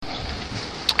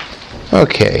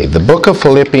Okay, the book of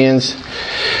Philippians,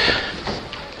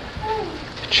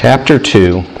 chapter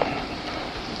 2,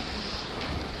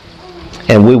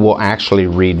 and we will actually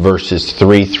read verses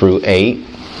 3 through 8.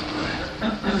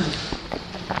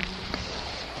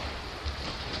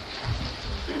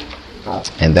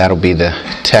 And that'll be the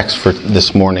text for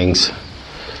this morning's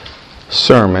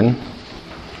sermon.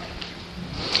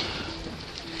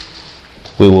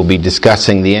 We will be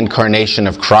discussing the incarnation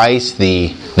of Christ,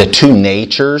 the two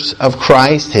natures of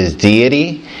Christ, His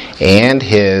deity and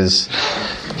His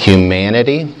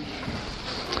humanity.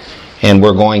 And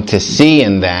we're going to see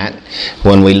in that,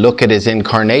 when we look at His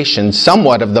incarnation,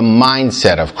 somewhat of the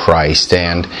mindset of Christ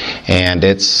and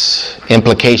its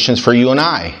implications for you and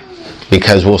I.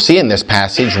 Because we'll see in this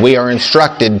passage, we are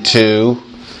instructed to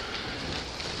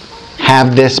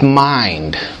have this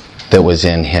mind that was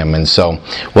in Him. And so,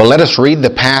 well, let us read the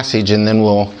passage and then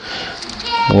we'll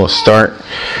start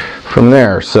from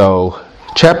there. So,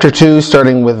 chapter 2,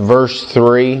 starting with verse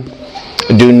 3.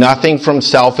 Do nothing from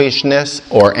selfishness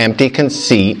or empty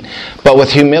conceit, but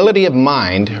with humility of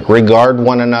mind, regard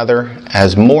one another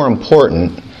as more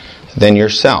important than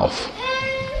yourself.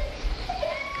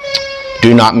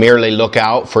 Do not merely look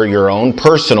out for your own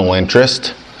personal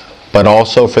interest, but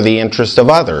also for the interest of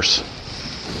others.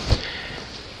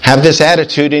 Have this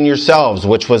attitude in yourselves,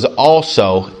 which was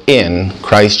also in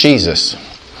Christ Jesus,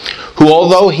 who,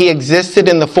 although He existed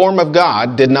in the form of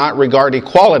God, did not regard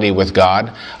equality with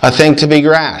God a thing to be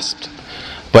grasped.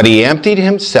 But He emptied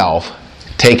Himself,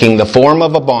 taking the form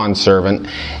of a bondservant,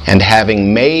 and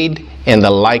having made in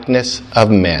the likeness of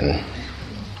men.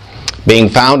 Being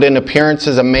found in appearance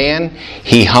as a man,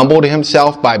 He humbled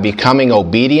Himself by becoming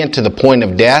obedient to the point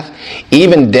of death,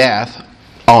 even death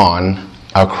on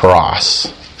a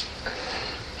cross.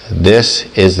 This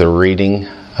is the reading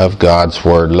of God's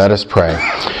Word. Let us pray.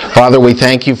 Father, we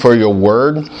thank You for Your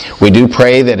Word. We do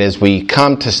pray that as we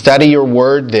come to study Your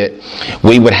Word, that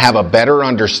we would have a better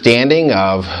understanding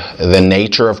of the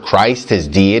nature of Christ, His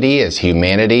deity, His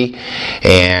humanity,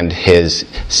 and His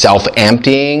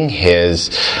self-emptying,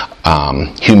 His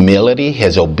humility,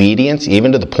 His obedience,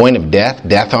 even to the point of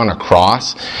death on a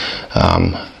cross.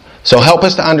 So help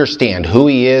us to understand who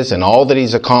He is and all that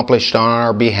He's accomplished on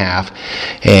our behalf.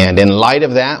 And in light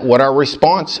of that, what our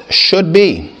response should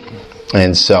be.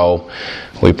 And so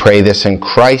we pray this in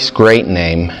Christ's great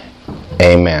name.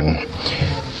 Amen.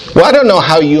 Well, I don't know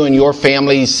how you and your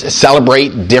families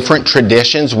celebrate different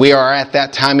traditions. We are at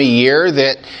that time of year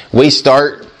that we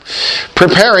start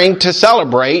preparing to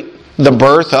celebrate the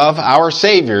birth of our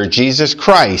Savior, Jesus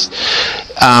Christ.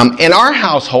 In our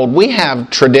household, we have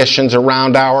traditions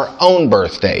around our own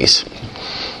birthdays.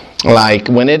 Like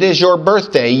when it is your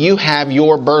birthday, you have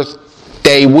your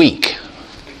birthday week.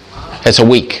 It's a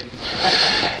week.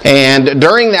 And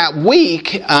during that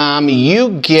week,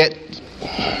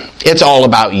 it's all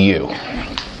about you.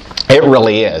 It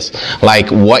really is. Like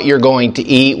what you're going to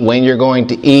eat, when you're going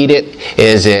to eat it.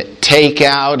 Is it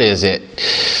takeout? Is it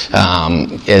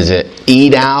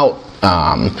eat out?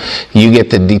 You get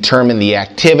to determine the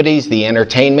activities, the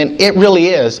entertainment. It really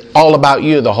is all about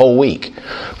you the whole week.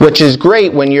 Which is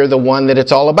great when you're the one that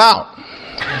it's all about.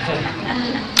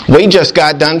 We just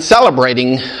got done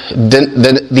celebrating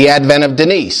the advent of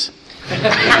Denise.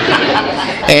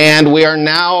 And we are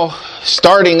now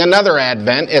starting another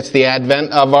advent. It's the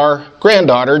advent of our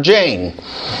granddaughter, Jane.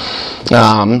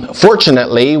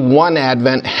 Fortunately, one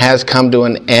advent has come to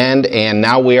an end, and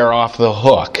now we are off the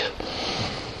hook.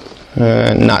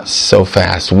 Not so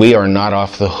fast. We are not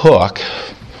off the hook.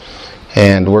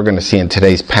 And we're going to see in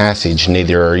today's passage,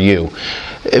 neither are you.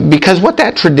 Because what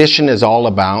that tradition is all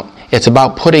about, it's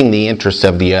about putting the interest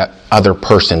of the other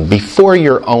person before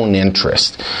your own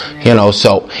interest.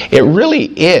 So it really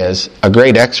is a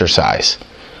great exercise.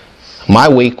 My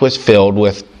week was filled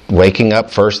with waking up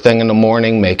first thing in the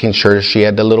morning, making sure she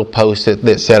had the little post-it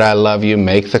that said, I love you,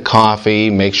 make the coffee,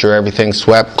 make sure everything's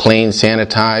swept, clean,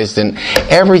 sanitized, and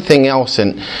everything else.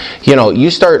 And, you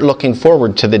start looking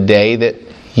forward to the day that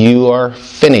you are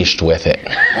finished with it.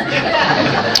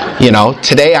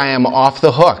 Today I am off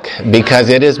the hook because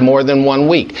it is more than 1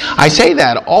 week. I say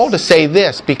that all to say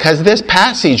this, because this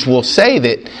passage will say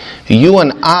that you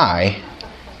and I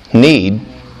need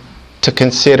to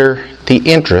consider the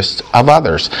interest of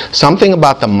others. Something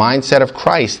about the mindset of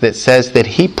Christ that says that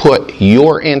He put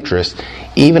your interest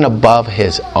even above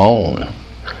His own.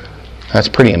 That's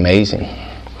pretty amazing.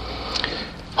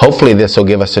 Hopefully this will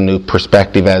give us a new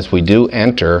perspective as we do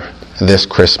enter this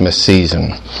Christmas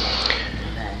season.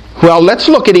 Well, let's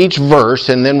look at each verse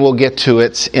and then we'll get to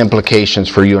its implications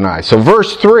for you and I. So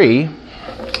verse 3,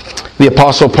 the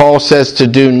Apostle Paul says to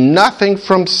do nothing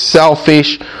from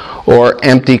selfish or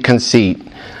empty conceit,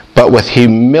 but with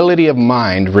humility of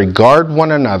mind, regard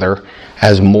one another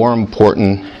as more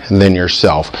important than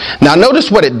yourself. Now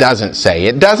notice what it doesn't say.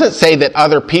 It doesn't say that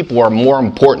other people are more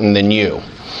important than you.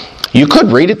 You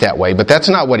could read it that way, but that's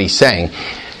not what he's saying.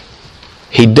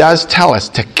 He does tell us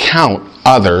to count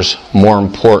others more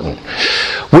important.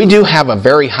 We do have a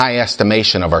very high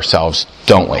estimation of ourselves,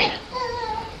 don't we?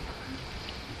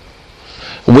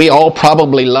 We all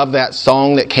probably love that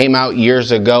song that came out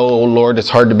years ago, "Oh Lord, it's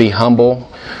hard to be humble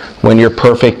when you're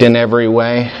perfect in every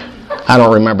way." I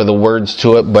don't remember the words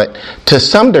to it, but to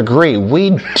some degree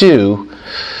we do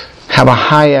have a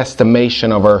high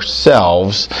estimation of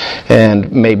ourselves and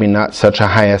maybe not such a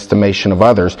high estimation of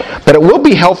others. But it will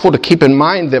be helpful to keep in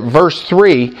mind that verse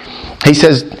 3, he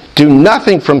says, "Do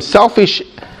nothing from selfish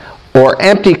or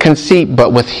empty conceit,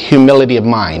 but with humility of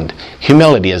mind."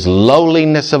 Humility is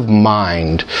lowliness of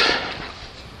mind.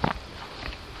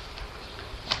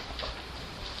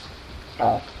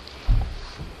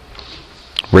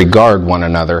 Regard one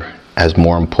another as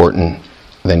more important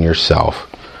than yourself.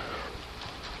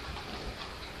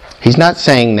 He's not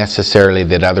saying necessarily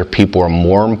that other people are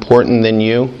more important than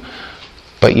you,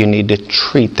 but you need to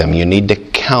treat them, you need to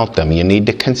count them, you need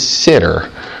to consider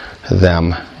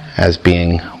them as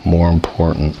being more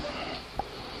important.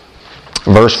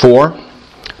 Verse 4,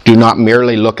 "Do not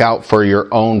merely look out for your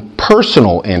own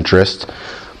personal interest,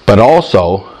 but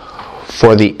also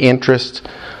for the interest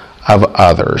of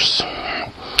others."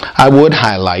 I would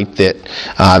highlight that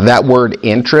that word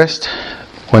interest,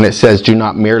 when it says do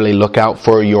not merely look out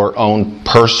for your own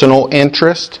personal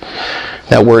interest,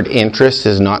 that word interest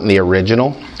is not in the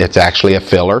original. It's actually a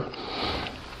filler.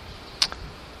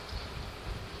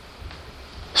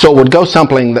 So it would go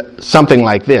something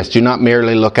like this. Do not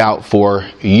merely look out for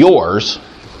yours,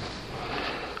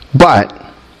 but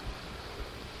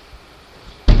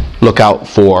look out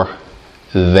for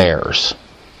theirs.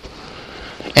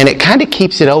 And it kind of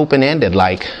keeps it open-ended,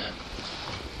 like,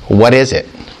 what is it?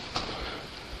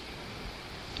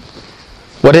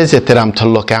 What is it that I'm to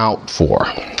look out for?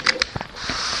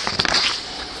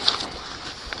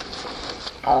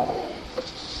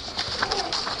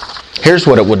 Here's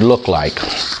what it would look like.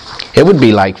 It would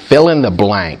be like fill in the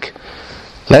blank.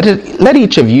 Let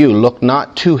each of you look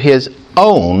not to his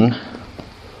own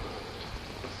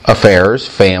affairs,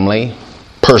 family,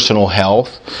 personal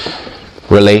health,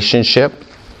 relationship,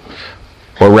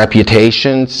 or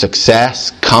reputation,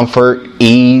 success, comfort,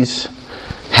 ease,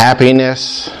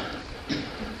 happiness,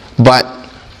 but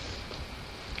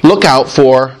look out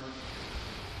for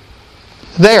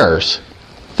theirs,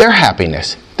 their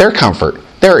happiness, their comfort,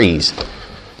 their ease,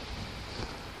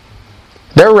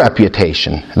 their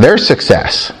reputation, their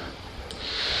success,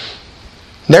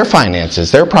 their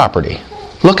finances, their property.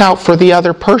 Look out for the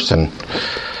other person.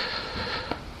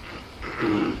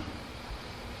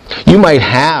 You might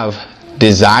have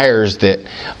desires that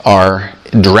are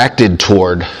directed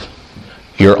toward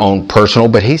your own personal,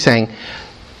 but he's saying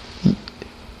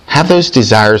have those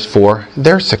desires for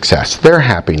their success, their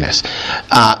happiness.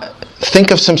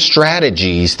 Think of some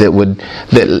strategies that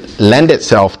lend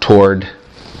itself toward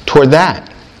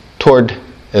that, toward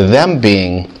them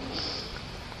being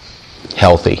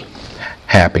healthy,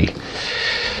 happy,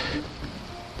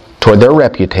 toward their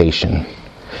reputation.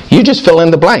 You just fill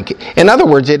in the blank. In other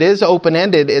words, it is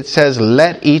open-ended. It says,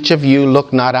 let each of you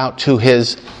look not out to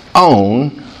his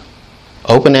own,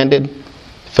 open-ended,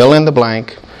 fill in the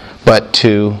blank, but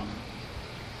to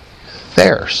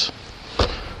theirs.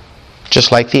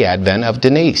 Just like the advent of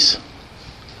Denise.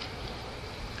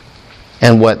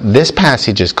 And what this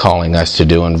passage is calling us to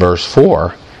do in verse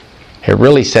 4, it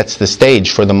really sets the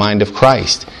stage for the mind of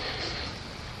Christ.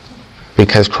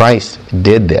 Because Christ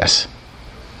did this.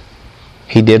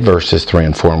 He did verses 3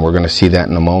 and 4, and we're going to see that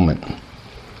in a moment.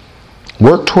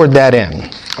 Work toward that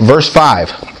end. Verse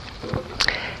 5.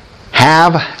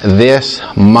 Have this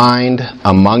mind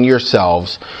among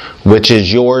yourselves, which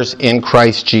is yours in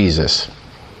Christ Jesus.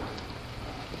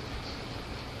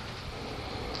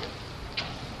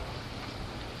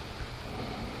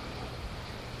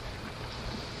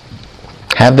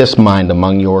 Have this mind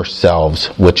among yourselves,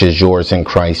 which is yours in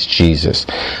Christ Jesus.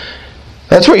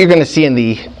 That's what you're going to see in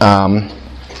the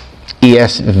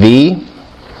ESV.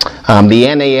 The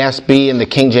NASB and the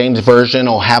King James Version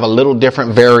will have a little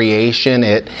different variation.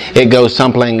 It goes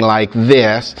something like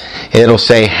this. It'll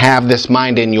say, have this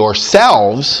mind in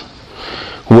yourselves,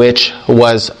 which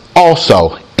was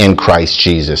also in Christ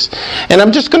Jesus. And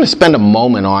I'm just going to spend a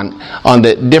moment on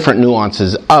the different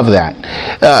nuances of that.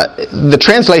 The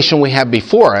translation we have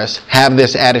before us, have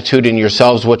this attitude in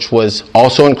yourselves which was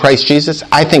also in Christ Jesus,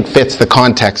 I think fits the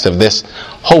context of this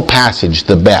whole passage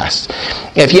the best.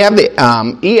 If you have the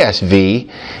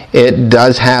ESV, it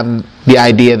does have the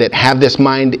idea that have this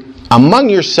mind among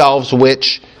yourselves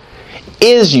which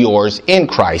is yours in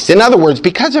Christ. In other words,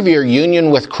 because of your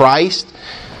union with Christ,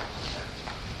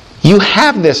 you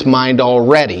have this mind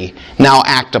already. Now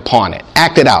act upon it.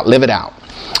 Act it out. Live it out.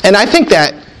 And I think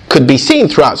that could be seen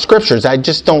throughout Scriptures. I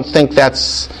just don't think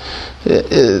that's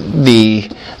the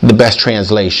best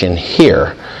translation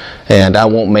here. And I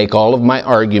won't make all of my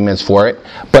arguments for it.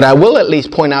 But I will at least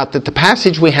point out that the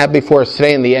passage we have before us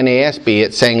today in the NASB,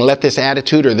 it's saying, let this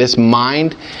attitude or this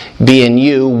mind be in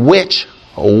you, which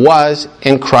was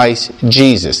in Christ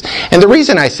Jesus. And the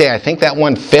reason I say I think that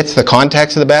one fits the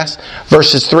context of the best,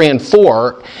 verses 3 and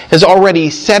 4, is already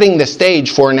setting the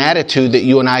stage for an attitude that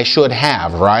you and I should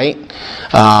have, right?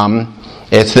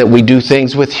 It's that we do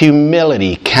things with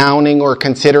humility, counting or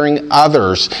considering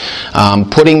others,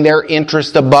 putting their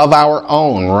interest above our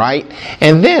own, right?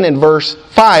 And then in verse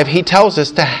 5, he tells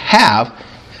us to have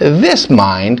this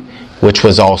mind, which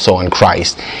was also in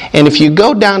Christ. And if you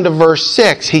go down to verse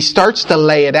 6, he starts to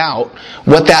lay it out,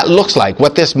 what that looks like,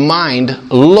 what this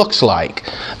mind looks like.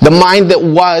 The mind that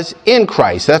was in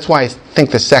Christ. That's why I think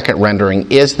the second rendering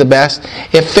is the best.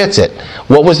 It fits it.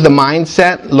 What was the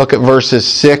mindset? Look at verses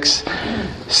 6,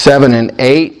 7, and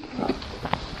 8.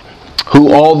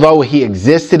 Who, although he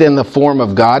existed in the form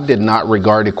of God, did not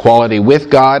regard equality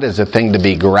with God as a thing to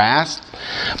be grasped,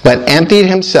 but emptied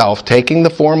himself, taking the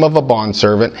form of a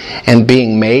bondservant, and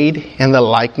being made in the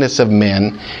likeness of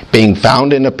men, being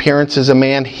found in appearance as a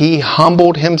man, he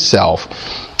humbled himself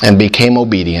and became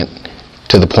obedient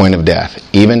to the point of death,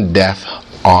 even death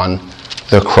on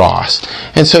the cross.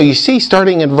 And so you see,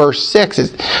 starting in verse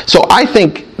 6, so I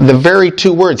think the very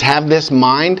two words, have this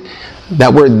mind,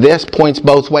 that word this points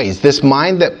both ways. This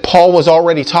mind that Paul was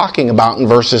already talking about in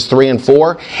verses 3 and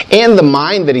 4, and the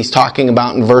mind that he's talking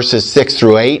about in verses 6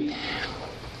 through 8,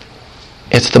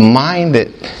 it's the mind that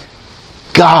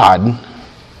God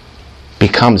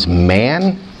becomes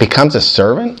man, becomes a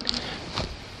servant,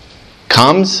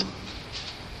 comes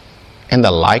in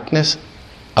the likeness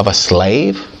of a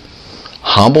slave,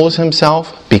 humbles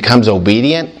himself, becomes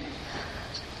obedient,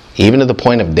 even to the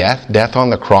point of death on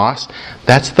the cross.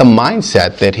 That's the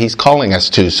mindset that he's calling us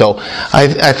to. So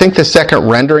I think the second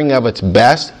rendering of it's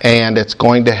best, and it's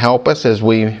going to help us as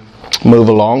we move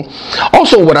along.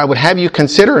 Also, what I would have you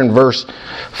consider in verse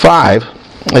 5,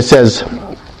 it says,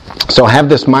 so have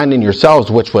this mind in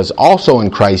yourselves, which was also in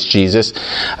Christ Jesus.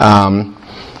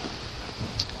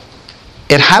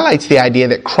 It highlights the idea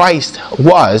that Christ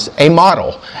was a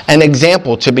model, an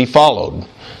example to be followed,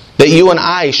 that you and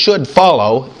I should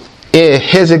follow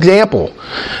his example.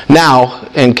 Now,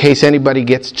 in case anybody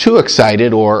gets too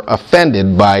excited or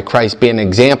offended by Christ being an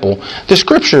example, the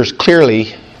Scriptures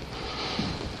clearly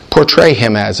portray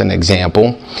him as an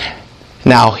example.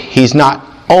 Now, he's not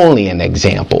only an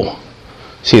example.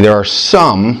 See, there are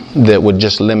some that would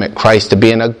just limit Christ to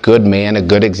being a good man, a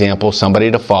good example, somebody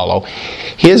to follow.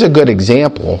 He is a good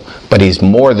example, but he's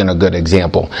more than a good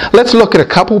example. Let's look at a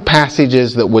couple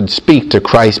passages that would speak to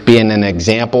Christ being an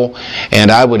example,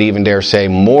 and I would even dare say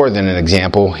more than an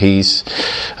example.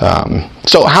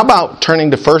 So how about turning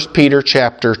to 1 Peter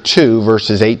chapter 2,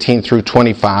 verses 18 through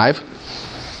 25.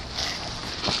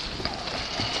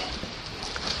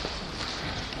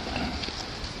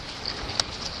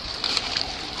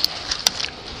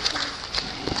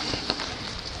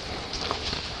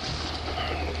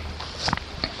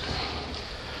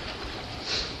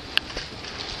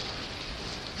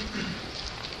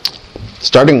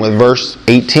 Starting with verse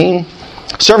 18,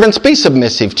 servants, be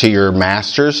submissive to your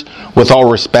masters with all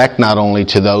respect, not only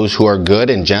to those who are good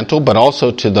and gentle, but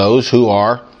also to those who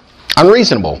are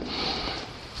unreasonable.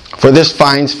 For this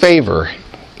finds favor,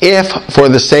 if for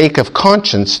the sake of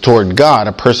conscience toward God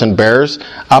a person bears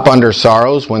up under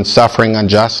sorrows when suffering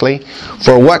unjustly.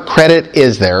 For what credit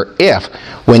is there if,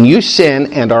 when you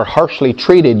sin and are harshly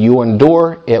treated, you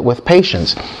endure it with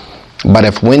patience? But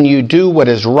if when you do what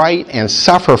is right and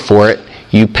suffer for it,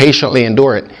 you patiently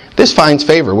endure it, this finds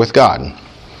favor with God.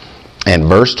 And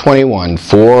verse 21,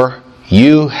 for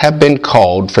you have been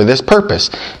called for this purpose,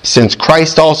 since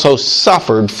Christ also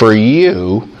suffered for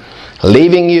you,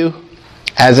 leaving you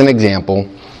as an example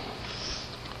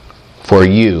for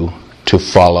you to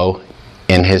follow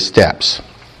in his steps.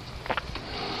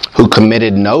 Who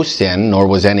committed no sin, nor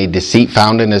was any deceit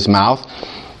found in his mouth.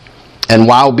 And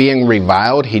while being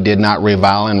reviled, he did not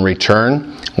revile in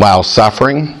return. While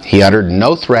suffering, he uttered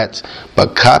no threats,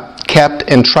 but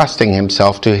kept entrusting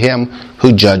himself to him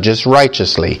who judges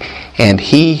righteously. And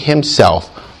he himself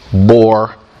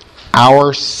bore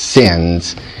our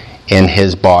sins in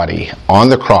his body on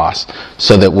the cross,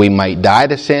 so that we might die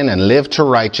to sin and live to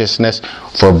righteousness.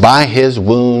 For by his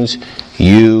wounds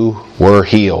you were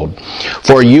healed.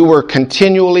 For you were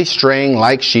continually straying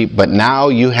like sheep, but now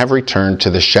you have returned to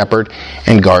the shepherd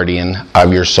and guardian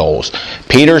of your souls.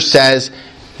 Peter says,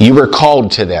 you were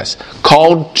called to this,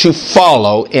 called to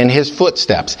follow in his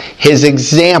footsteps, his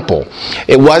example.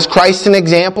 It was Christ an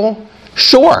example?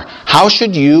 Sure. How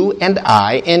should you and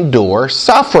I endure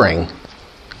suffering?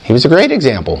 He was a great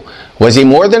example. Was he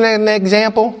more than an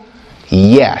example?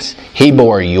 Yes. He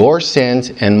bore your sins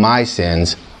and my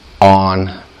sins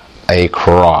on a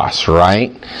cross,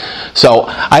 right? So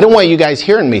I don't want you guys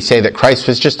hearing me say that Christ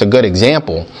was just a good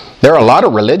example. There are a lot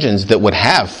of religions that would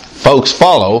have folks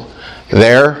follow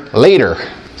their leader.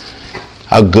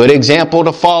 A good example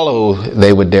to follow,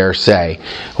 they would dare say.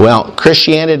 Well,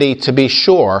 Christianity, to be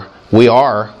sure, we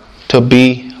are to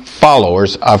be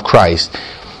followers of Christ.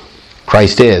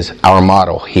 Christ is our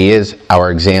model. He is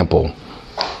our example.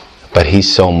 But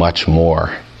he's so much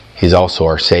more. He's also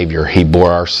our Savior. He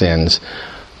bore our sins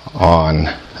on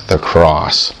the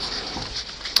cross.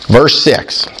 Verse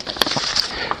 6.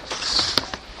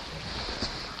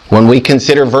 When we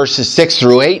consider verses 6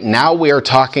 through 8, now we are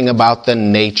talking about the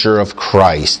nature of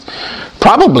Christ.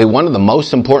 Probably one of the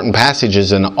most important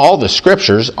passages in all the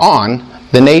Scriptures on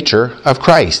the nature of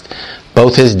Christ,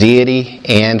 both his deity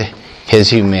and his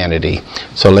humanity.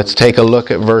 So let's take a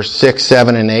look at verse 6,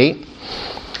 7, and 8.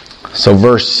 So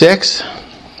verse 6,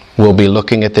 we'll be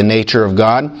looking at the nature of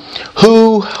God,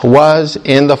 who was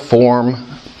in the form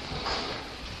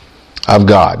of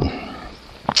God,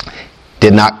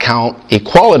 did not count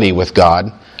equality with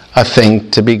God a thing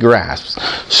to be grasped.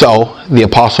 So the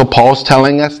Apostle Paul is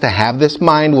telling us to have this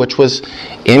mind which was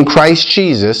in Christ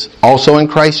Jesus, also in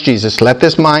Christ Jesus. Let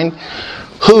this mind,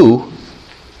 who,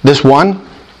 this one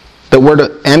that we're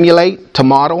to emulate, to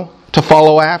model, to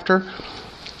follow after,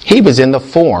 he was in the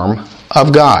form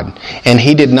of God, and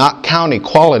he did not count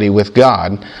equality with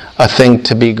God a thing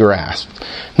to be grasped.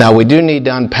 Now we do need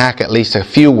to unpack at least a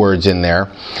few words in there.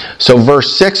 So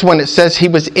verse 6, when it says he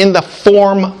was in the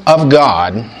form of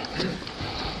God,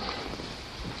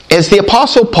 is the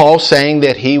Apostle Paul saying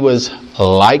that he was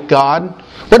like God?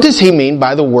 What does he mean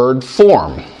by the word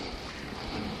form?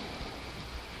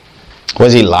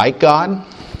 Was he like God?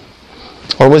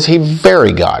 Or was he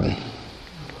very God?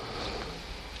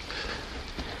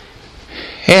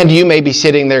 And you may be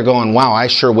sitting there going, wow, I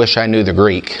sure wish I knew the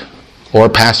Greek. Or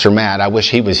Pastor Matt, I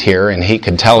wish he was here and he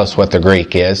could tell us what the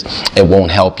Greek is. It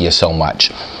won't help you so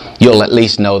much. You'll at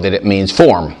least know that it means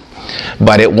form.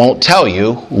 But it won't tell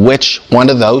you which one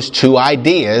of those two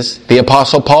ideas the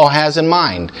Apostle Paul has in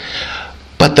mind.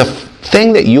 But the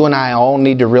thing that you and I all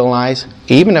need to realize,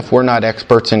 even if we're not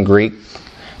experts in Greek,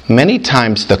 many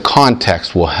times the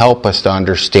context will help us to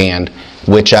understand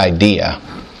which idea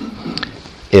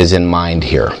is in mind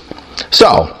here.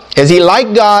 So, is he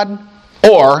like God,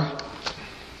 or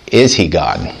is he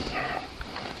God?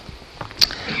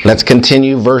 Let's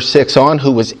continue verse 6 on.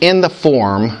 Who was in the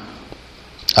form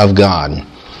of God.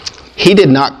 He did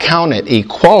not count it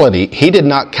equality. He did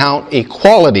not count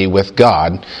equality with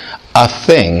God a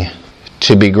thing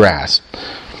to be grasped.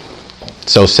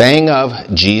 So saying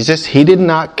of Jesus, he did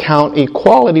not count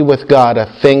equality with God a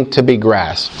thing to be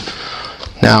grasped.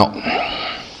 Now,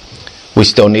 we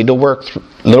still need to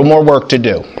a little more work to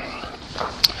do.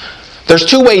 There's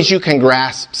two ways you can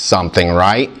grasp something,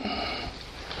 right?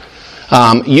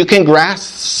 You can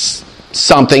grasp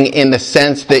something in the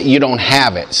sense that you don't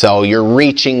have it. So you're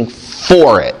reaching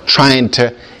for it, trying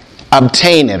to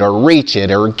obtain it or reach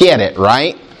it or get it,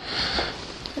 right?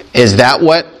 Is that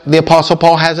what the Apostle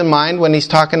Paul has in mind when he's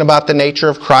talking about the nature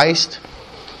of Christ?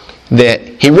 That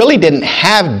he really didn't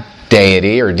have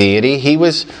deity or deity. He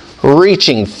was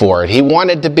reaching for it. He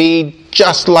wanted to be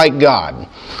just like God.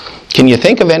 Can you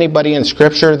think of anybody in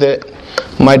Scripture that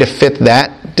might have fit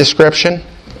that description?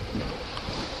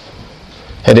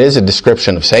 It is a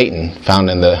description of Satan found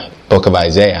in the book of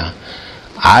Isaiah.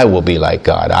 I will be like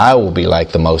God. I will be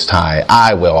like the Most High.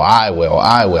 I will.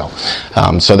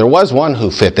 So there was one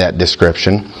who fit that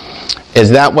description.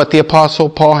 Is that what the Apostle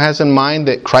Paul has in mind?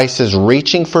 That Christ is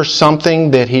reaching for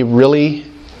something that he really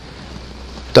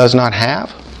does not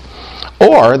have?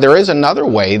 Or there is another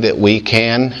way that we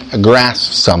can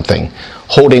grasp something,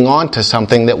 holding on to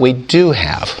something that we do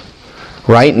have,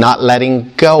 right? Not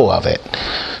letting go of it.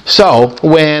 So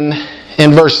when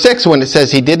in verse 6, when it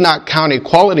says he did not count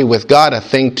equality with God a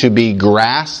thing to be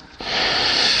grasped,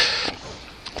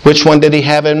 which one did he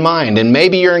have in mind? And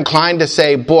maybe you're inclined to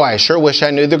say, boy, I sure wish I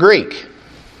knew the Greek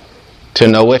to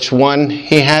know which one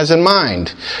he has in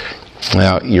mind.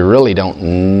 Well, you really don't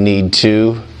need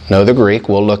to know the Greek.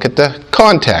 We'll look at the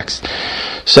context.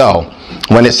 So,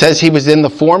 when it says he was in the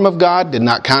form of God, did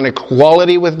not count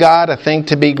equality with God a thing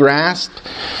to be grasped,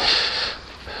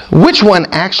 which one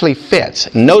actually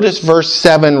fits? Notice verse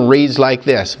 7 reads like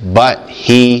this, but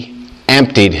he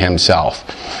emptied himself.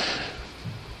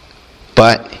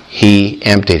 But he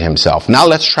emptied himself. Now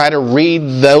let's try to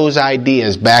read those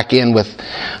ideas back in with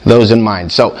those in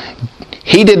mind. So,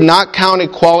 he did not count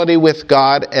equality with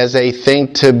God as a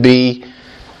thing to be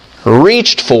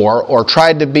reached for or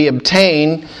tried to be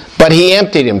obtained, but he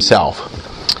emptied himself.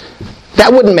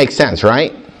 That wouldn't make sense,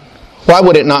 right? Why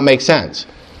would it not make sense?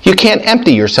 You can't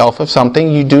empty yourself of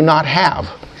something you do not have,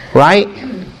 right?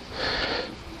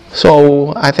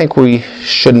 So I think we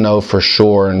should know for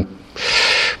sure, and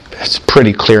it's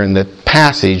pretty clear in the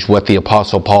passage what the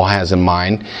Apostle Paul has in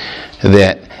mind,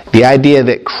 that the idea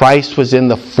that Christ was in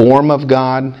the form of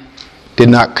God, did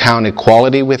not count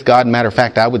equality with God. Matter of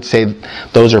fact, I would say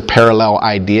those are parallel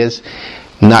ideas.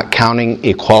 Not counting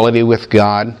equality with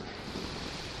God,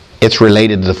 it's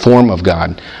related to the form of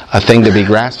God, a thing to be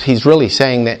grasped. He's really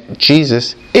saying that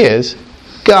Jesus is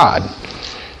God.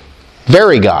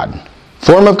 Very God.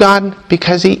 Form of God,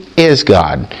 because he is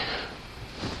God.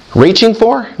 Reaching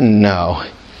for? No.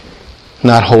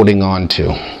 Not holding on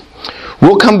to.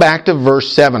 We'll come back to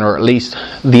verse 7, or at least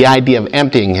the idea of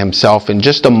emptying himself in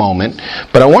just a moment.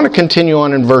 But I want to continue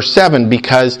on in verse 7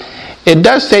 because it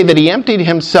does say that he emptied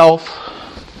himself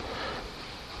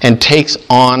and takes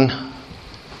on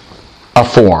a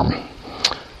form.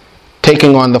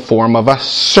 Taking on the form of a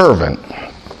servant.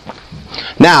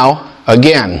 Now,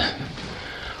 again,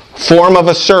 form of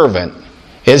a servant.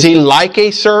 Is he like a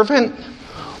servant?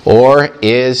 Or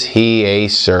is he a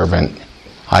servant?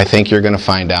 I think you're going to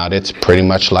find out it's pretty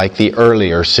much like the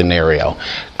earlier scenario.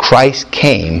 Christ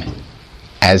came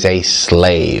as a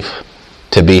slave,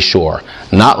 to be sure.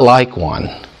 Not like one.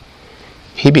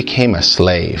 He became a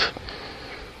slave.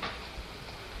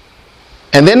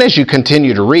 And then as you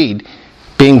continue to read,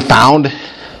 being found,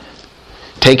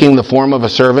 taking the form of a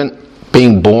servant,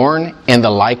 being born in the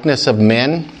likeness of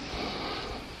men.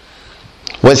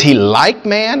 Was he like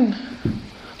man?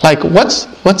 Like, what's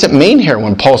it mean here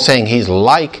when Paul's saying he's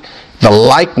like the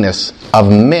likeness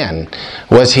of men?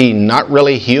 Was he not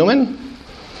really human?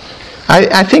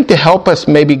 I think to help us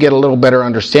maybe get a little better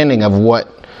understanding of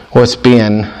what's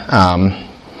being,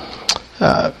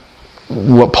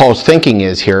 what Paul's thinking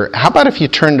is here, how about if you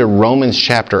turn to Romans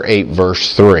chapter 8,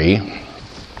 verse 3.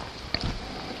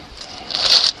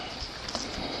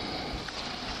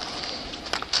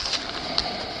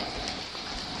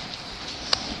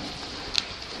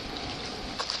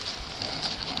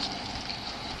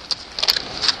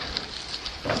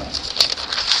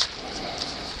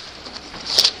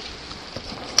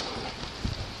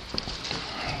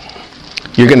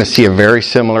 You're going to see a very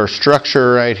similar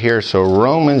structure right here. So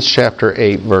Romans chapter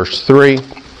 8, verse 3.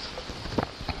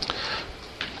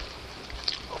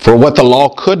 For what the law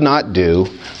could not do,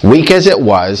 weak as it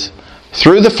was,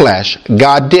 through the flesh,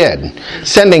 God did,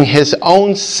 sending his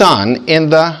own Son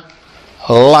in the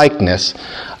likeness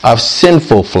of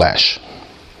sinful flesh.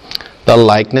 The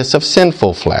likeness of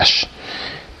sinful flesh.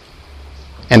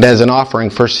 And as an offering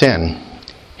for sin,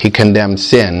 he condemned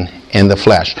sin in the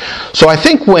flesh. So I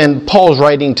think when Paul's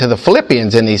writing to the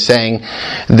Philippians and he's saying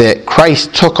that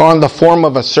Christ took on the form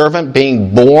of a servant,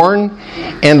 being born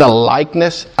in the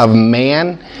likeness of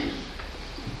man,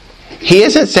 he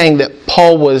isn't saying that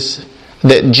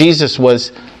that Jesus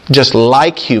was just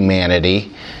like humanity,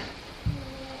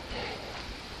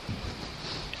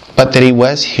 but that he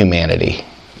was humanity,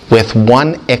 with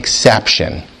one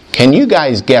exception. Can you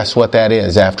guys guess what that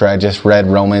is after I just read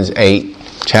Romans 8,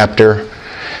 chapter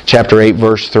 8,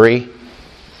 verse 3?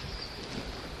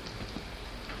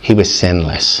 He was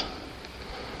sinless.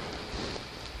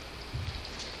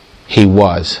 He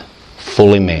was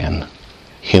fully man,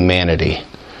 humanity.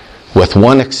 With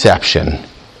one exception,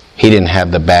 he didn't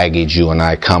have the baggage you and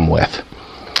I come with.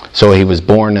 So he was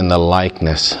born in the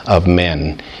likeness of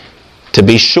men. To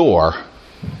be sure,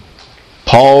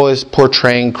 Paul is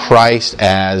portraying Christ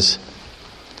as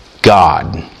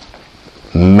God,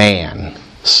 man,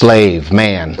 slave,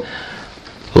 man.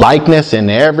 Likeness in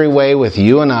every way with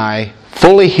you and I,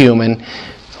 fully human,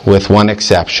 with one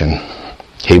exception.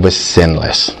 He was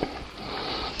sinless.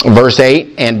 Verse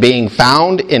 8, and being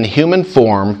found in human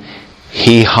form,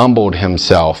 he humbled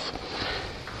himself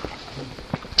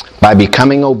by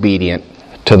becoming obedient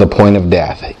to the point of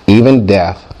death, even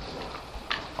death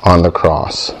on the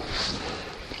cross.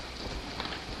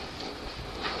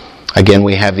 Again,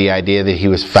 we have the idea that he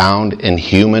was found in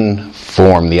human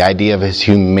form, the idea of his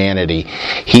humanity.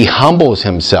 He humbles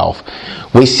himself.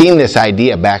 We've seen this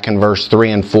idea back in verse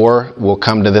 3 and 4. We'll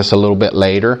come to this a little bit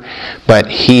later. But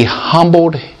he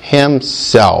humbled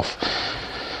himself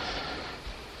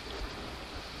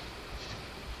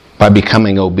by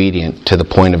becoming obedient to the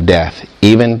point of death,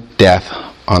 even death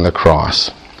on the cross.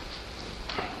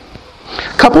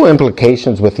 A couple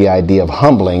implications with the idea of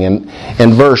humbling.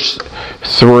 In verse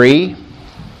 3,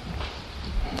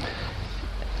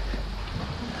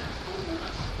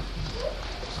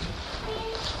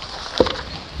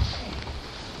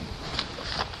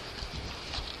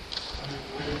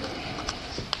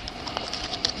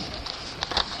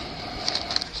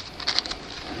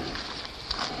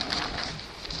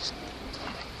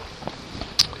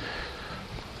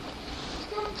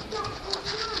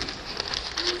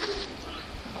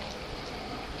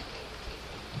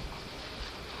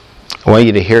 I want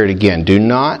you to hear it again. Do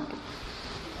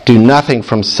nothing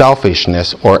from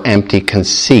selfishness or empty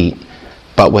conceit,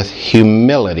 but with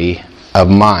humility of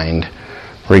mind.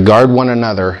 Regard one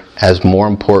another as more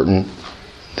important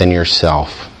than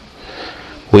yourself.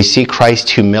 We see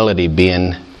Christ's humility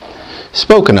being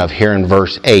spoken of here in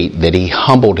verse 8, that he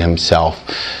humbled himself.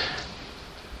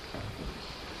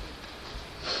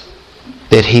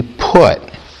 That he put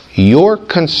your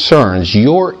concerns,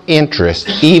 your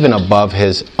interests, even above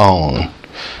his own.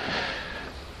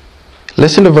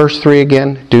 Listen to verse 3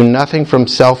 again. Do nothing from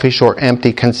selfish or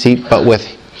empty conceit, but with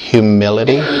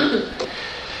humility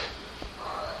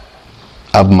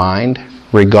of mind.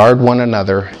 Regard one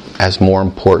another as more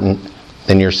important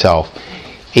than yourself.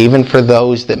 Even for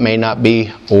those that may not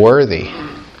be worthy.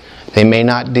 They may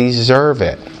not deserve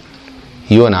it.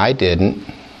 You and I didn't.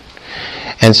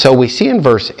 And so we see in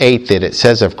verse 8 that it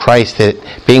says of Christ that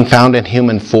being found in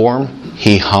human form,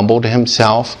 he humbled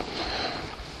himself.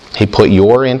 He put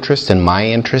your interest and my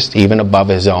interest even above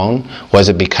his own. Was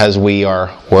it because we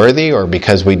are worthy or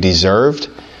because we deserved?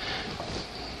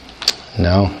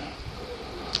 No.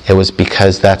 It was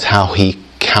because that's how he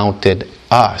counted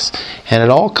us. And it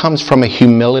all comes from a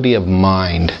humility of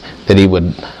mind that he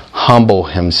would humble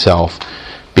himself,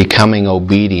 becoming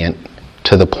obedient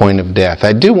to the point of death.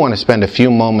 I do want to spend a few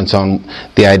moments on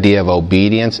the idea of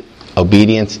obedience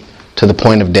to the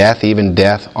point of death, even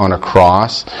death on a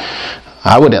cross.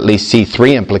 I would at least see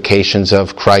three implications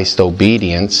of Christ's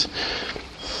obedience.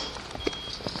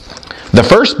 The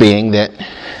first being that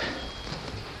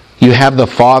you have the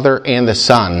Father and the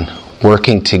Son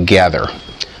working together.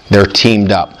 They're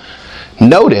teamed up.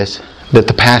 Notice that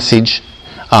the passage,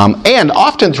 and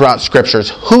often throughout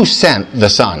Scriptures, who sent the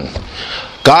Son?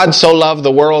 God so loved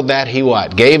the world that he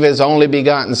what? Gave his only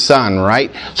begotten Son,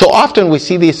 right? So often we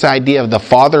see this idea of the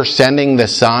Father sending the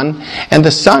Son and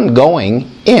the Son going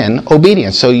in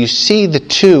obedience. So you see the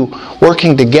two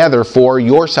working together for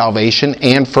your salvation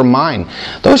and for mine.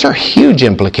 Those are huge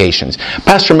implications.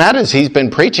 Pastor Matt, as he's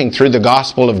been preaching through the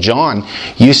Gospel of John,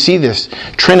 you see this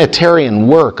Trinitarian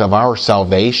work of our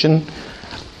salvation.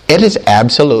 It is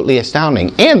absolutely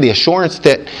astounding. And the assurance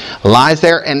that lies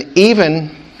there, and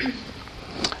even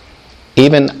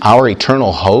our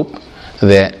eternal hope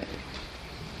that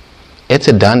it's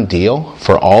a done deal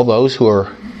for all those who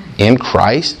are in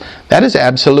Christ, that is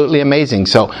absolutely amazing.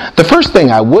 So the first thing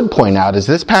I would point out is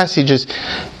this passage is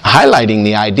highlighting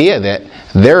the idea that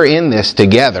they're in this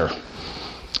together.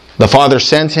 The Father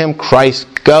sends him, Christ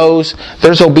goes.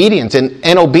 There's obedience,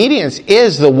 and obedience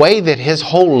is the way that his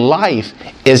whole life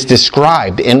is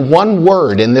described in one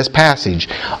word in this passage: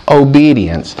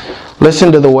 obedience.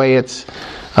 Listen to the way it's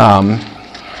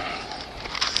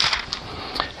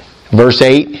verse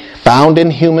 8, found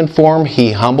in human form,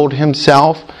 he humbled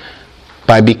himself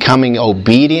by becoming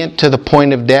obedient to the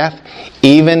point of death,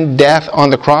 even death on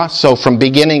the cross. So from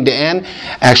beginning to end,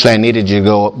 actually I needed you to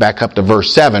go back up to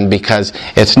verse 7, because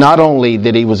it's not only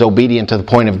that he was obedient to the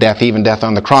point of death, even death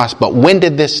on the cross, but when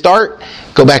did this start?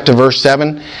 Go back to verse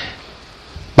 7.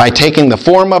 By taking the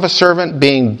form of a servant,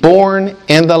 being born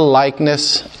in the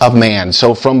likeness of man.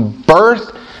 So from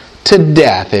birth to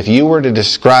death, if you were to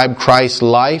describe Christ's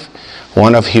life,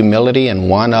 one of humility and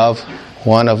one of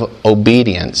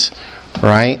obedience,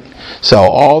 right? So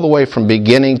all the way from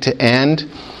beginning to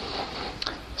end.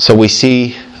 So we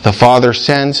see the Father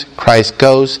sends, Christ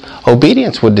goes.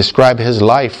 Obedience would describe his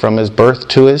life from his birth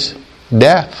to his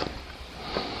death.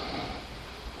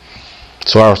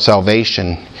 So our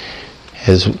salvation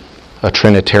is a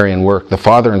Trinitarian work. The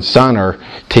Father and Son are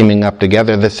teaming up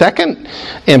together. The second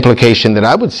implication that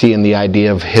I would see in the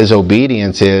idea of his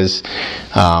obedience is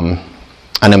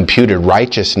an imputed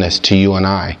righteousness to you and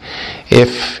I.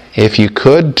 If you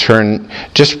could turn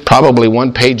just probably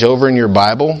one page over in your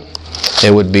Bible,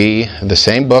 it would be the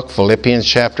same book, Philippians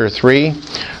chapter 3,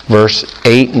 verse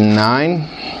 8 and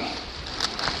 9.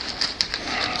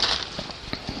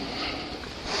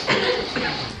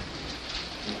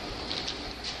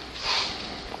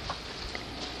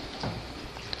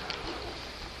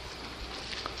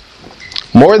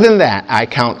 More than that, I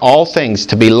count all things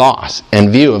to be lost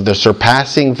in view of the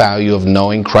surpassing value of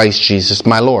knowing Christ Jesus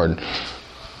my Lord,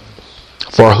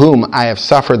 for whom I have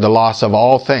suffered the loss of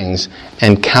all things,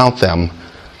 and count them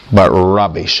but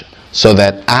rubbish, so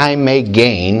that I may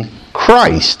gain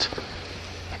Christ,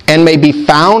 and may be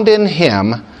found in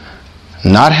him,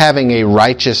 not having a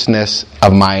righteousness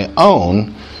of my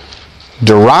own,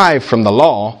 derived from the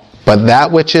law, but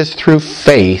that which is through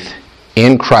faith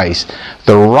in Christ,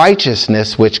 the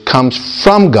righteousness which comes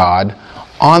from God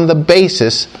on the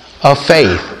basis of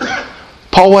faith.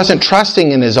 Paul wasn't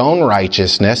trusting in his own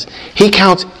righteousness. He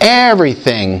counts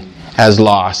everything as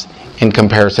loss in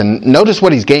comparison. Notice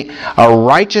what he's gained. A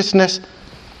righteousness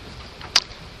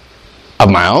of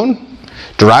my own?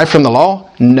 Derived from the law?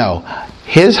 No.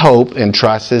 His hope and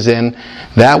trust is in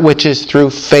that which is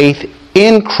through faith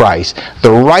in Christ.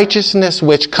 The righteousness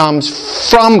which comes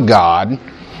from God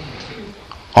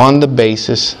on the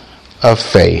basis of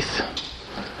faith.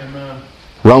 Amen.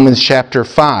 Romans chapter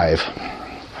 5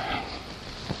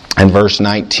 and verse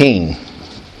 19.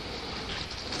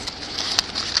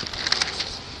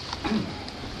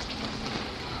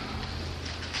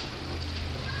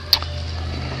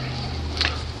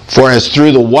 For as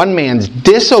through the one man's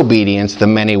disobedience the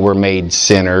many were made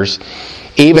sinners,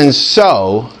 even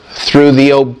so through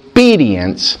the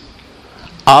obedience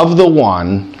of the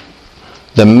one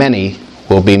the many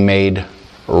will be made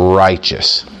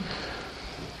righteous.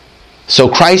 So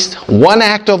Christ, one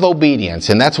act of obedience,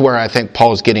 and that's where I think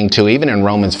Paul's getting to, even in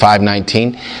Romans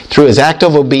 5:19, through his act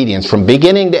of obedience from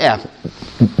beginning to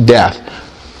death,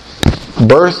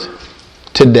 birth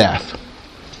to death.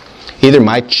 Either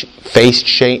my face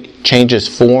changes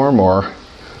form or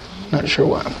not sure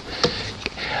what.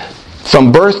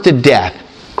 From birth to death,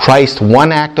 Christ,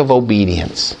 one act of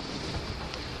obedience.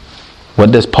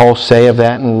 What does Paul say of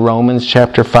that in Romans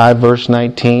chapter 5, verse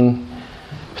 19?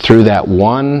 Through that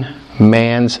one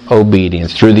man's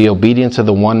obedience, through the obedience of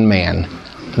the one man,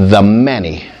 the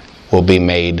many will be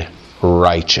made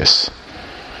righteous.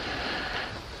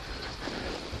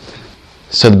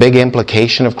 So the big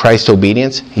implication of Christ's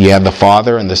obedience, you have the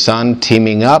Father and the Son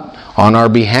teaming up on our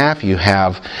behalf. You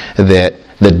have the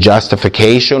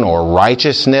justification or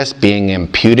righteousness being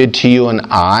imputed to you and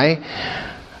I.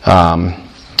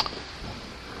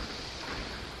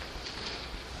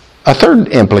 A third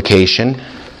implication,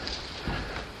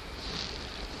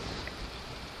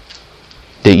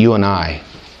 that you and I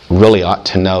really ought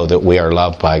to know that we are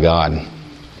loved by God.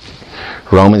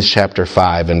 Romans chapter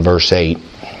 5 and verse 8.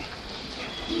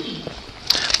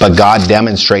 But God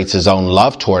demonstrates his own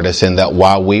love toward us in that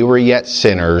while we were yet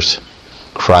sinners,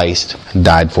 Christ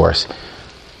died for us.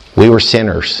 We were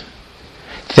sinners.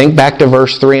 Think back to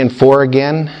verse 3 and 4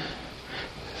 again.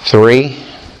 3.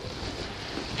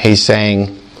 He's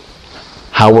saying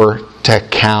how we're to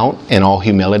count in all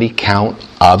humility, count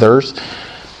others.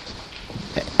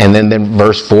 And then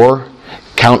verse 4,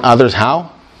 count others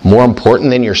how? More important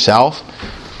than yourself.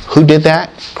 Who did that?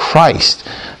 Christ.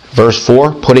 Verse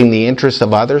 4, putting the interest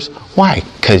of others. Why?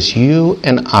 Because you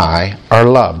and I are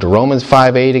loved. Romans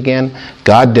 5:8 again.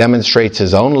 God demonstrates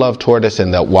his own love toward us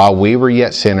in that while we were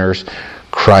yet sinners,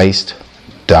 Christ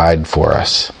died for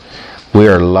us. We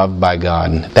are loved by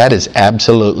God. That is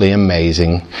absolutely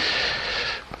amazing.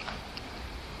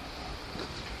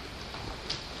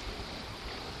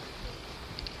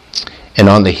 And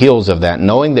on the heels of that,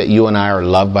 knowing that you and I are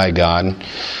loved by God,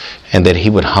 and that he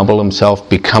would humble himself,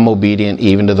 become obedient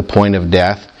even to the point of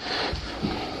death,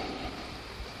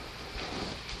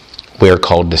 we are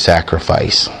called to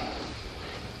sacrifice.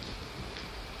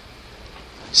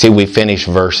 See, we finish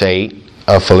verse 8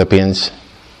 of Philippians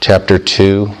chapter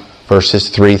 2, verses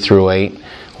 3 through 8,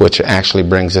 which actually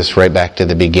brings us right back to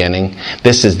the beginning.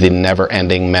 This is the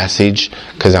never-ending message,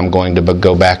 because I'm going to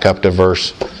go back up to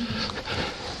verse.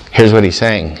 Here's what he's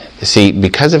saying. See,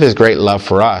 because of his great love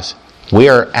for us, we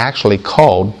are actually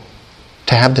called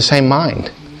to have the same mind.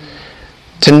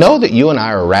 To know that you and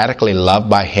I are radically loved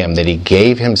by him, that he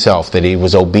gave himself, that he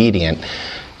was obedient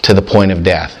to the point of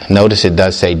death. Notice it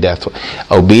does say death.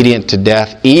 Obedient to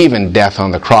death, even death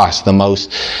on the cross, the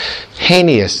most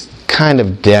heinous kind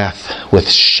of death with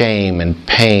shame and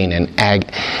pain and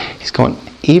he's going,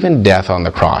 even death on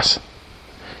the cross.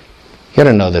 You got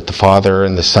to know that the Father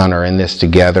and the Son are in this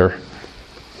together.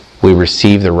 We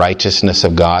receive the righteousness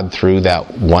of God through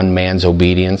that one man's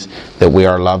obedience, that we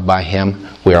are loved by Him.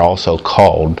 We are also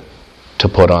called to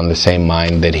put on the same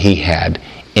mind that He had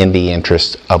in the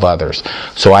interest of others.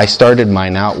 So I started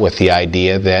mine out with the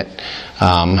idea that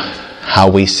how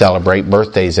we celebrate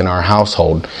birthdays in our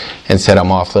household, and said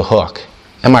I'm off the hook.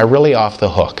 Am I really off the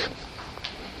hook?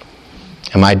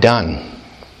 Am I done?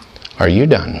 Are you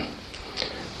done?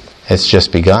 It's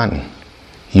just begun.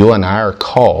 You and I are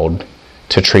called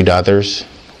to treat others,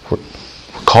 we're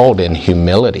called in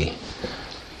humility,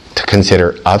 to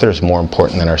consider others more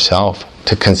important than ourselves,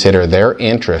 to consider their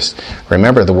interest.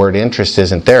 Remember, the word interest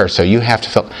isn't there, so you have to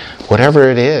feel, whatever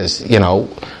it is,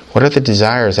 what are the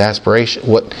desires, aspirations,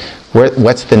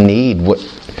 what's the need?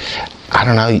 I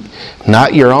don't know,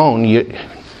 not your own,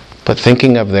 but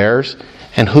thinking of theirs.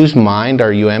 And whose mind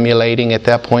are you emulating at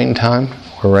that point in time?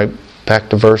 We're right back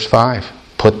to verse 5.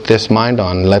 Put this mind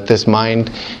on, let this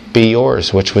mind be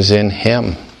yours, which was in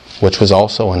Him, which was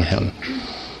also in Him.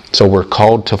 So we're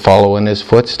called to follow in His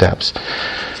footsteps.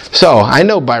 So I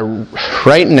know by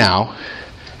right now,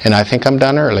 and I think I'm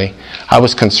done early, I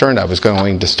was concerned I was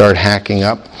going to start hacking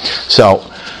up. So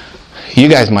you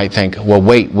guys might think, well,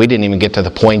 wait, we didn't even get to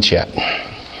the points yet.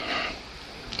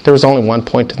 There was only one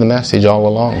point to the message all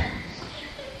along.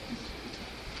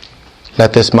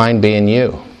 Let this mind be in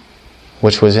you,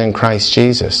 which was in Christ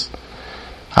Jesus.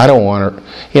 I don't want to,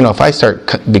 if I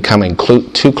start becoming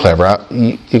too clever,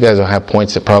 you guys will have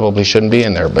points that probably shouldn't be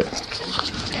in there, but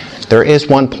there is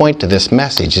one point to this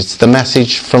message. It's the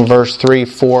message from verse 3,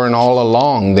 4, and all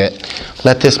along, that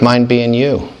let this mind be in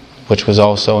you, which was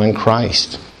also in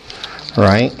Christ.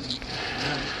 Right?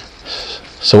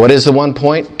 So what is the one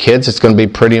point? Kids, it's going to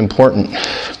be pretty important.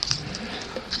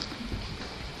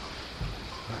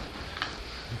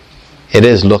 It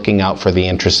is looking out for the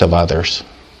interests of others.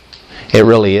 It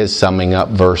really is summing up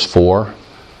verse 4.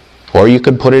 Or you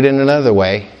could put it in another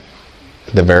way.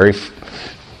 The very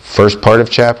first part of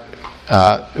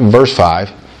verse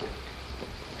 5.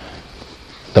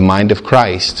 The mind of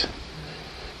Christ.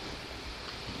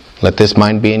 Let this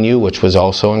mind be in you, which was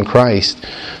also in Christ.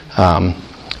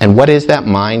 And what is that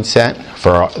mindset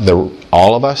for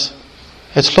all of us?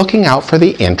 It's looking out for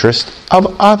the interest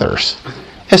of others,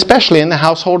 especially in the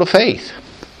household of faith.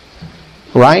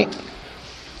 Right?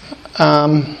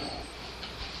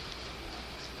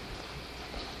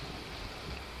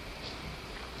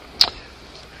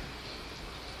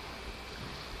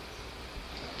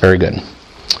 Very good.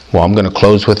 Well, I'm going to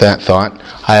close with that thought.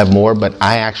 I have more, but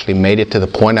I actually made it to the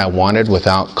point I wanted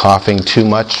without coughing too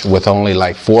much, with only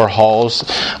like 4 halls,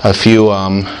 a few,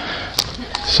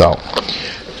 so.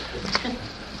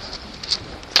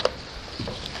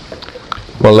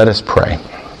 Well, let us pray.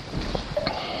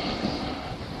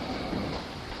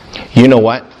 You know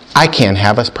what? I can't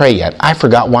have us pray yet. I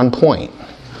forgot one point.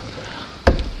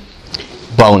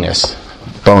 Bonus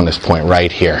point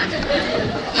right here.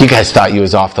 You guys thought you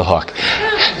was off the hook.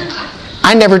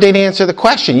 I never did answer the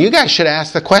question. You guys should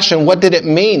ask the question, what did it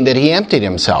mean that He emptied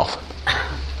Himself?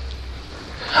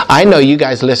 I know you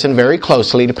guys listened very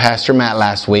closely to Pastor Matt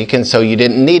last week, and so you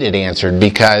didn't need it answered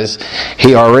because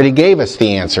he already gave us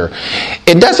the answer.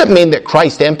 It doesn't mean that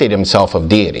Christ emptied Himself of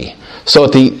deity. So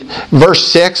at the verse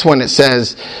 6, when it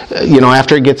says,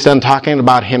 after it gets done talking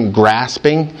about Him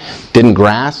grasping, didn't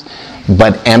grasp,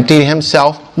 but emptied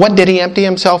Himself. What did He empty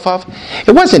Himself of?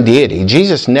 It wasn't deity.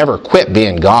 Jesus never quit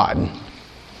being God.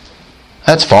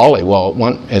 That's folly. Well,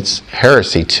 it's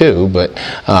heresy too, but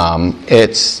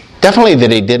it's definitely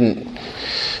that He didn't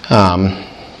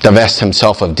divest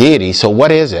Himself of deity. So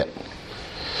what is it?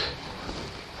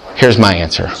 Here's my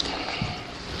answer.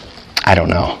 I don't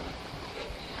know.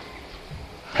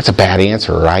 That's a bad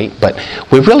answer, right? But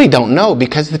we really don't know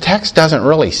because the text doesn't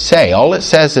really say. All it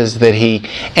says is that He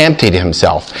emptied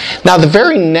Himself. Now, the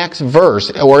very next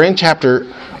verse, or in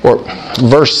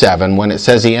verse 7, when it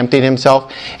says He emptied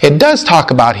Himself, it does talk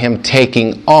about Him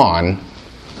taking on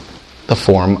the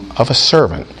form of a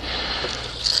servant.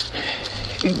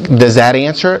 Does that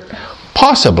answer it?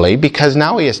 Possibly, because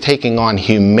now He is taking on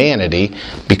humanity,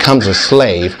 becomes a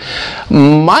slave.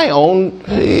 My own,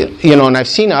 and I've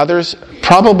seen others,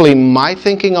 probably my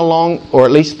thinking along, or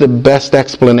at least the best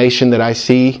explanation that I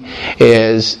see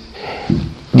is,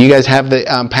 you guys have the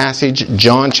passage,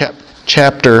 John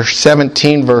chapter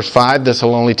 17, verse 5. This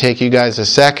will only take you guys a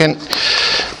second.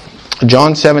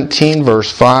 John 17,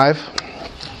 verse 5.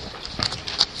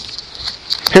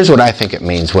 Here's what I think it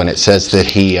means when it says that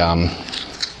He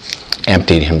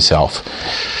emptied Himself.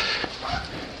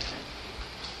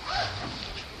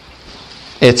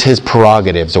 It's his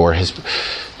prerogatives or his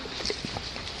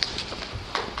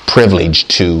privilege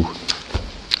to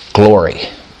glory.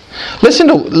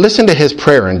 Listen to his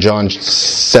prayer in John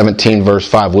 17 verse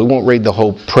 5. We won't read the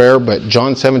whole prayer, but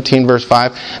John 17 verse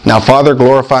 5. Now, Father,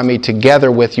 glorify me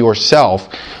together with yourself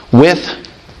with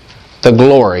the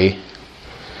glory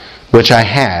which I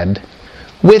had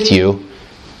with you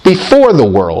before the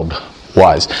world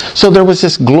was. So there was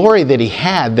this glory that he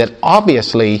had that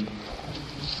obviously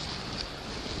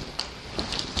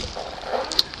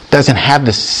doesn't have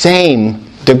the same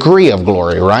degree of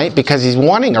glory, right? Because he's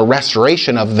wanting a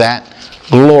restoration of that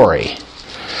glory.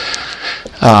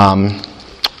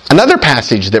 Another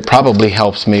passage that probably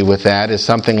helps me with that is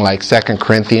something like 2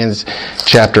 Corinthians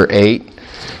chapter 8,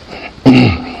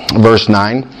 verse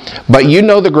 9. But you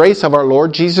know the grace of our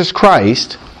Lord Jesus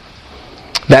Christ,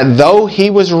 that though he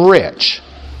was rich,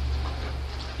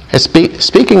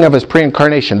 speaking of his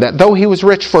pre-incarnation, that though he was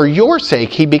rich for your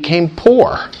sake, he became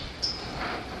poor,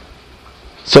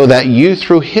 so that you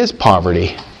through his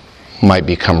poverty might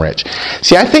become rich.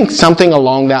 See, I think something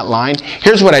along that line.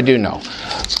 Here's what I do know.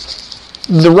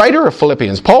 The writer of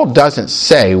Philippians, Paul doesn't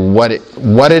say what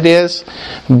it is,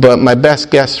 but my best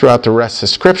guess throughout the rest of the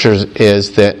scriptures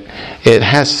is that it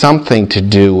has something to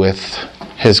do with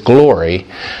his glory.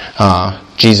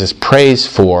 Jesus prays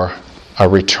for a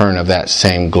return of that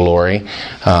same glory.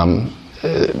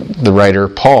 The writer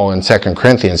Paul in 2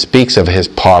 Corinthians speaks of his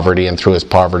poverty, and through his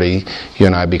poverty you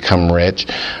and I become rich.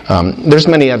 There's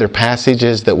many other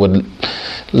passages that would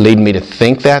lead me to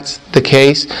think that's the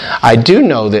case. I do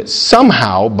know that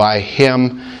somehow by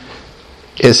him,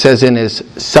 it says in his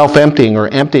self-emptying or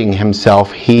emptying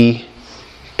himself, he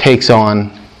takes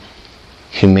on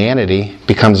humanity,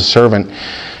 becomes a servant.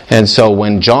 And so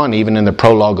when John, even in the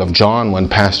prologue of John, when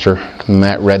Pastor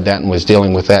Matt read that and was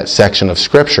dealing with that section of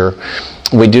Scripture,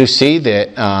 we do see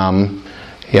that,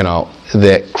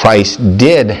 that Christ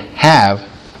did have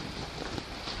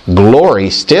glory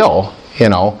still,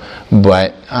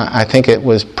 but I think it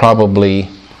was probably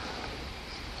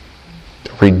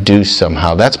reduced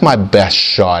somehow. That's my best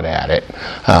shot at it.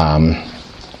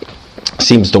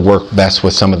 Seems to work best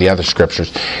with some of the other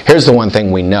scriptures. Here's the one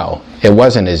thing we know. It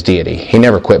wasn't his deity. He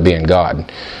never quit being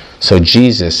God. So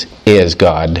Jesus is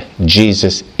God.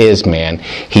 Jesus is man.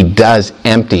 He does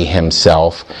empty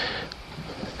himself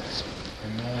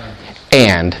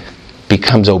and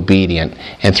becomes obedient.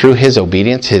 And through his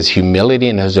obedience, his humility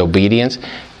and his obedience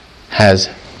has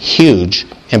huge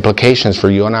implications for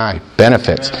you and I.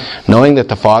 Benefits. Amen. Knowing that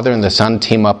the Father and the Son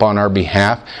team up on our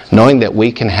behalf. Knowing that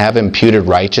we can have imputed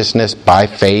righteousness by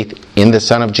faith in the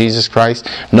Son of Jesus Christ.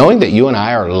 Knowing that you and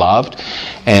I are loved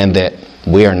and that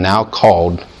we are now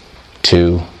called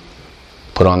to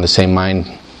put on the same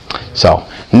mind. So,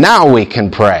 now we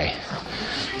can pray.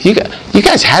 You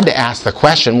guys had to ask the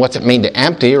question, what's it mean to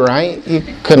empty, right? You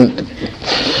couldn't.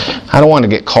 I don't want to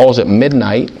get calls at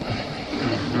midnight.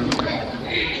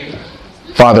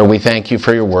 Father, we thank you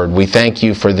for your word. We thank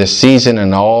you for this season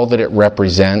and all that it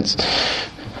represents.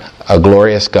 A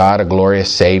glorious God, a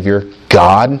glorious Savior.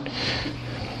 God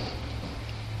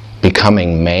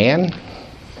becoming man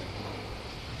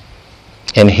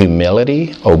in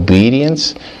humility,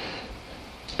 obedience,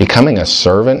 becoming a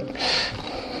servant,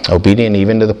 obedient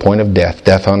even to the point of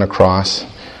death on a cross.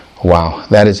 Wow,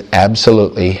 that is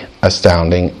absolutely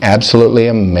astounding, absolutely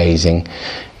amazing.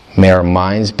 May our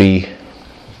minds be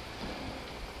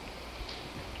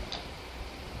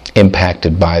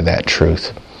impacted by that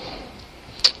truth.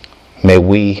 May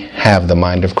we have the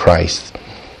mind of Christ,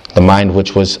 the mind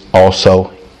which was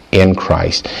also in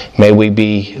Christ. May we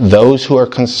be those who are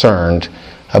concerned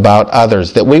about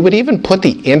others, that we would even put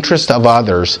the interest of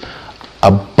others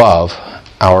above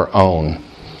our own.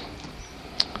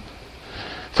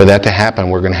 For that to happen,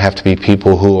 we're going to have to be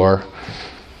people who are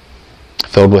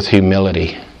filled with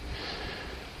humility.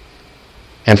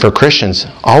 And for Christians,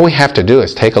 all we have to do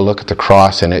is take a look at the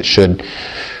cross, and it should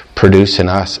produce in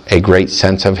us a great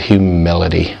sense of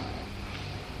humility.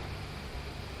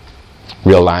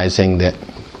 Realizing that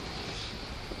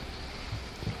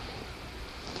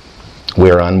we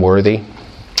are unworthy,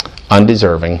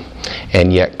 undeserving,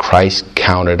 and yet Christ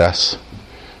counted us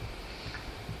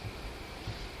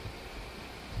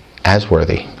as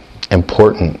worthy,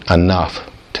 important enough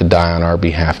to die on our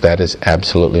behalf. That is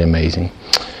absolutely amazing.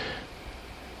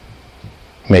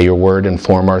 May your word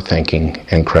inform our thinking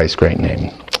in Christ's great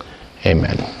name.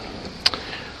 Amen.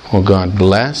 Well, God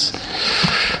bless.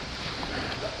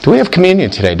 Do we have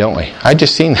communion today, don't we? I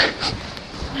just seen that.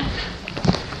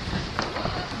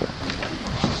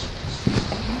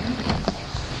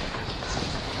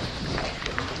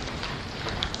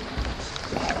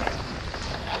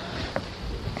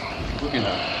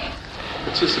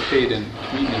 participate in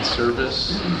communion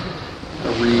service,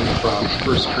 I read from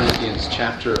 1 Corinthians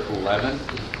chapter 11.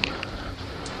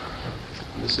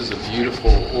 This is a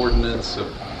beautiful ordinance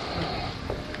of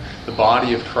the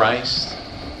body of Christ,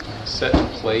 set in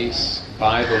place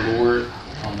by the Lord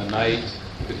on the night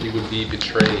that he would be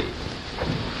betrayed,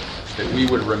 that we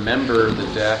would remember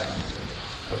the death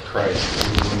of Christ, that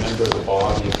we would remember the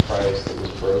body of Christ that was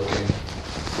broken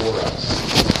for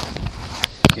us.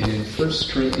 And in 1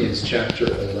 Corinthians chapter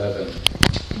 11,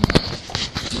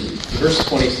 verse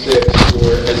 26, for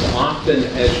as often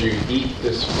as you eat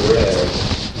this bread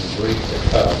and drink the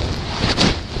cup,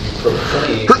 you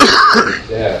proclaim his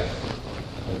death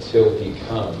until he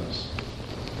comes.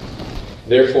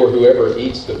 Therefore, whoever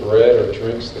eats the bread or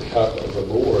drinks the cup of the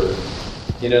Lord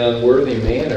in an unworthy manner